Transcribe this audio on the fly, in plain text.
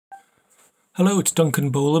Hello, it's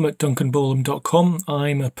Duncan Bolam at duncanbolam.com.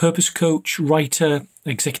 I'm a purpose coach, writer,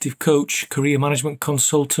 executive coach, career management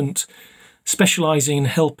consultant, specialising in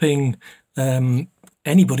helping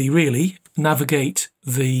anybody really navigate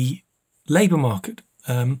the labour market.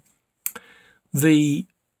 The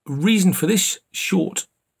reason for this short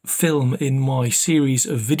film in my series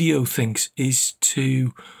of video things is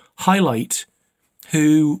to highlight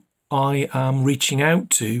who I am reaching out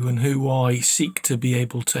to and who I seek to be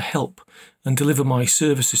able to help and deliver my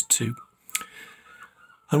services to.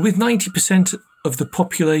 And with 90% of the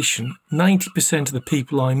population, 90% of the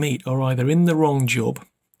people I meet are either in the wrong job,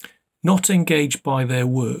 not engaged by their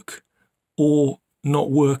work, or not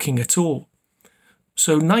working at all.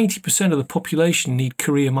 So 90% of the population need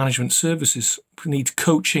career management services, need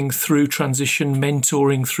coaching through transition,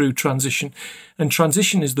 mentoring through transition. And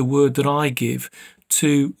transition is the word that I give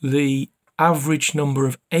to the average number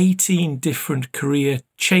of 18 different career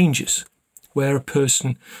changes where a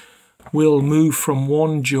person will move from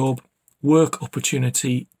one job, work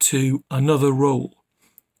opportunity to another role,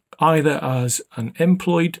 either as an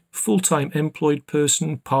employed, full-time employed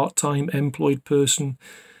person, part-time employed person,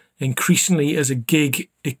 increasingly as a gig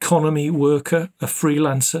economy worker, a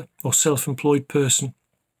freelancer or self-employed person,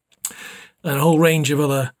 and a whole range of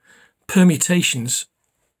other permutations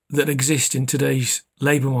that exist in today's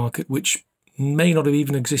labour market, which may not have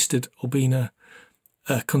even existed or been a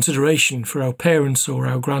consideration for our parents or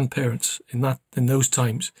our grandparents in those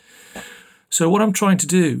times. So what I'm trying to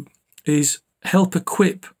do is help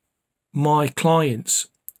equip my clients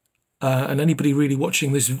and anybody really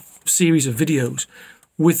watching this series of videos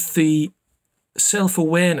with the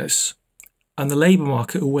self-awareness and the labour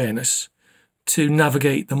market awareness to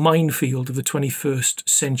navigate the minefield of the 21st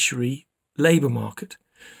century labour market.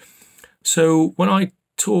 So when I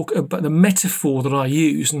talk about the metaphor that I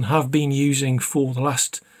use and have been using for the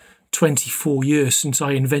last 24 years since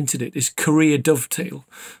I invented it is career dovetail.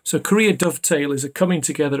 So career dovetail is a coming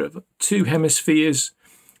together of two hemispheres.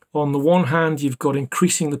 On the one hand, you've got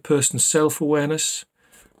increasing the person's self-awareness.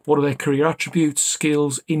 What are their career attributes,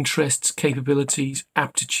 skills, interests, capabilities,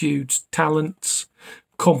 aptitudes, talents,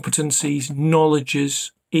 competencies,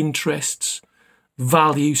 knowledges, interests,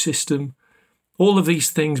 value system. All of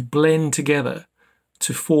these things blend together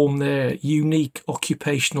to form their unique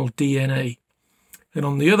occupational DNA. And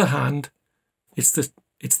on the other hand, it's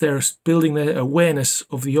their building their awareness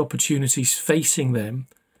of the opportunities facing them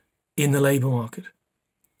in the labour market.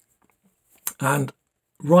 And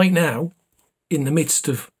right now, in the midst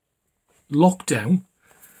of lockdown,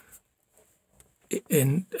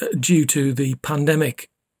 due to the pandemic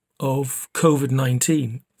of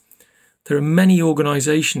COVID-19, there are many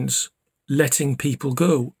organisations letting people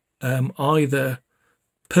go, either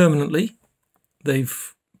permanently,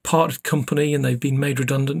 they've parted company and they've been made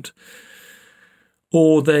redundant,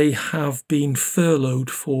 or they have been furloughed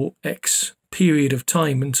for X period of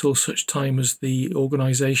time until such time as the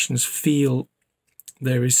organisations feel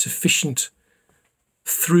there is sufficient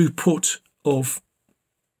throughput of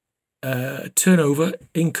turnover,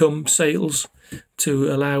 income, sales to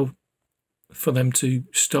allow for them to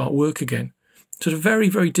start work again. So it's a very,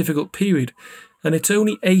 very difficult period, and it's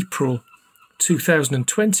only April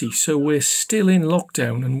 2020, so we're still in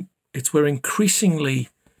lockdown, and we're increasingly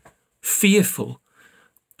fearful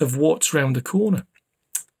of what's round the corner.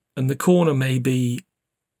 And the corner may be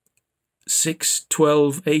 6,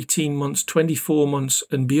 12, 18 months, 24 months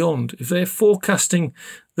and beyond. If they're forecasting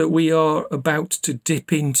that we are about to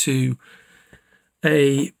dip into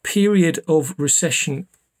a period of recession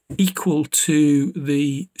equal to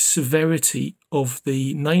the severity of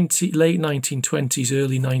the late 1920s,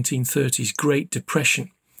 early 1930s Great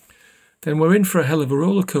Depression, then we're in for a hell of a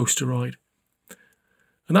roller coaster ride.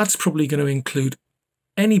 And that's probably going to include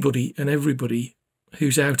anybody and everybody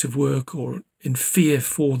who's out of work or in fear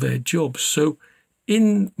for their jobs. So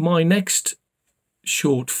in my next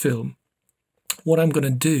short film, what I'm going to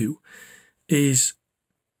do is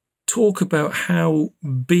talk about how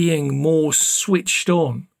being more switched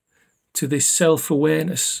on to this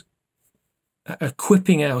self-awareness,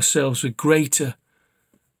 equipping ourselves with greater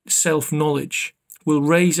self-knowledge will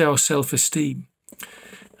raise our self-esteem,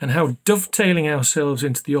 and how dovetailing ourselves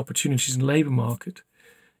into the opportunities in the labour market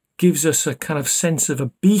gives us a kind of sense of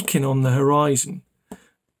a beacon on the horizon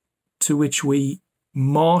to which we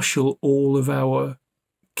marshal all of our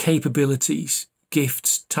capabilities,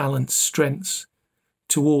 gifts, talents, strengths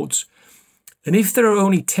towards. And if there are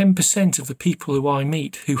only 10% of the people who I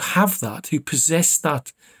meet who have that, who possess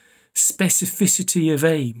that specificity of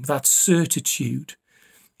aim, that certitude,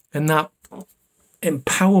 and that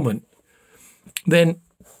empowerment, then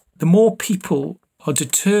the more people are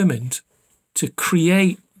determined to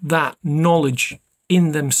create that knowledge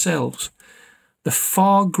in themselves, the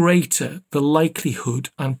far greater the likelihood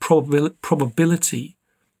and probability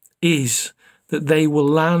is that they will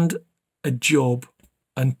land a job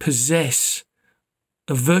and possess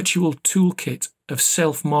a virtual toolkit of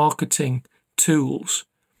self-marketing tools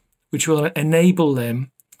which will enable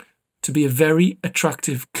them to be a very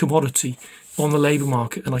attractive commodity on the labour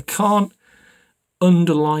market. And I can't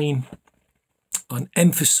underline and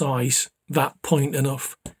emphasise that point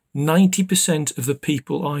enough. 90% of the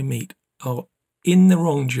people I meet are in the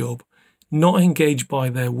wrong job, not engaged by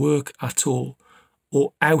their work at all,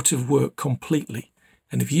 or out of work completely.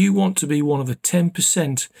 And if you want to be one of the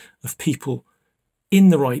 10% of people in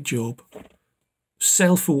the right job,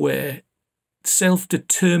 self-aware,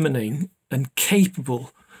 self-determining, and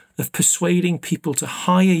capable of persuading people to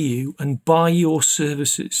hire you and buy your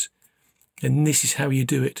services, and this is how you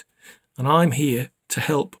do it. And I'm here to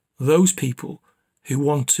help those people who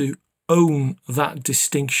want to own that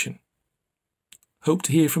distinction. Hope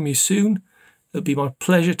to hear from you soon. It'll be my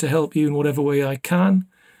pleasure to help you in whatever way I can.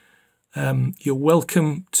 You're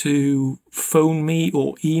welcome to phone me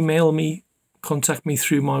or email me. Contact me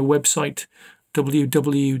through my website,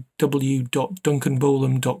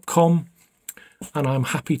 www.duncanbolam.com, and I'm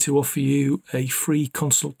happy to offer you a free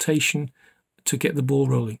consultation to get the ball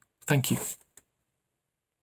rolling. Thank you.